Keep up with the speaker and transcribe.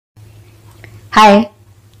Hi,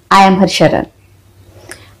 I am Harsharan.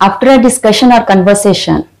 After a discussion or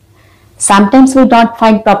conversation, sometimes we don't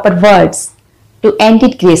find proper words to end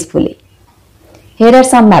it gracefully. Here are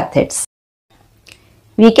some methods.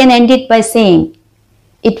 We can end it by saying,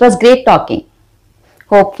 "It was great talking.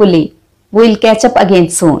 Hopefully, we'll catch up again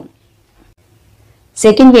soon."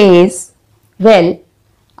 Second way is, "Well,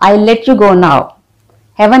 I'll let you go now.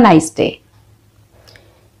 Have a nice day."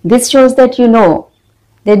 This shows that you know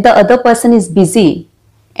that the other person is busy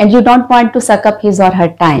and you don't want to suck up his or her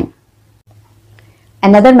time.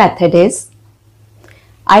 Another method is,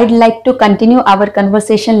 "I'd like to continue our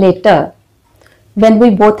conversation later when we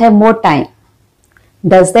both have more time.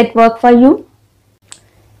 Does that work for you?"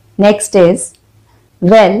 Next is,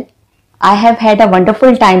 "Well, I have had a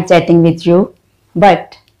wonderful time chatting with you,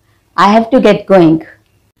 but I have to get going."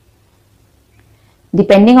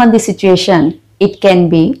 Depending on the situation, it can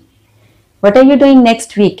be, "What are you doing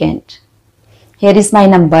next weekend? Here is my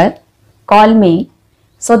number. Call me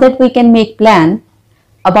so that we can make plan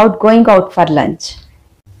about going out for lunch."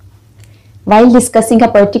 While discussing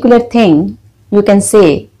a particular thing, you can say,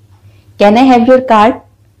 "Can I have your card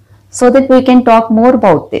so that we can talk more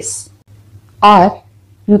about this?" Or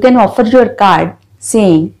you can offer your card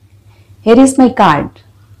saying, "Here is my card.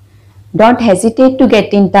 Don't hesitate to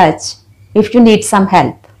get in touch if you need some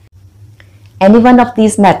help." Any one of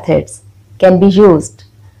these methods can be used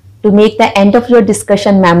to make the end of your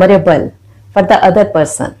discussion memorable for the other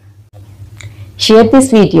person. Share this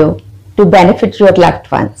video to benefit your loved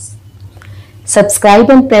ones. Subscribe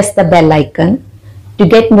and press the bell icon to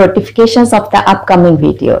get notifications of the upcoming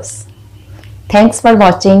videos. Thanks for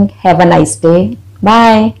watching. Have a nice day.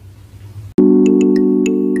 Bye.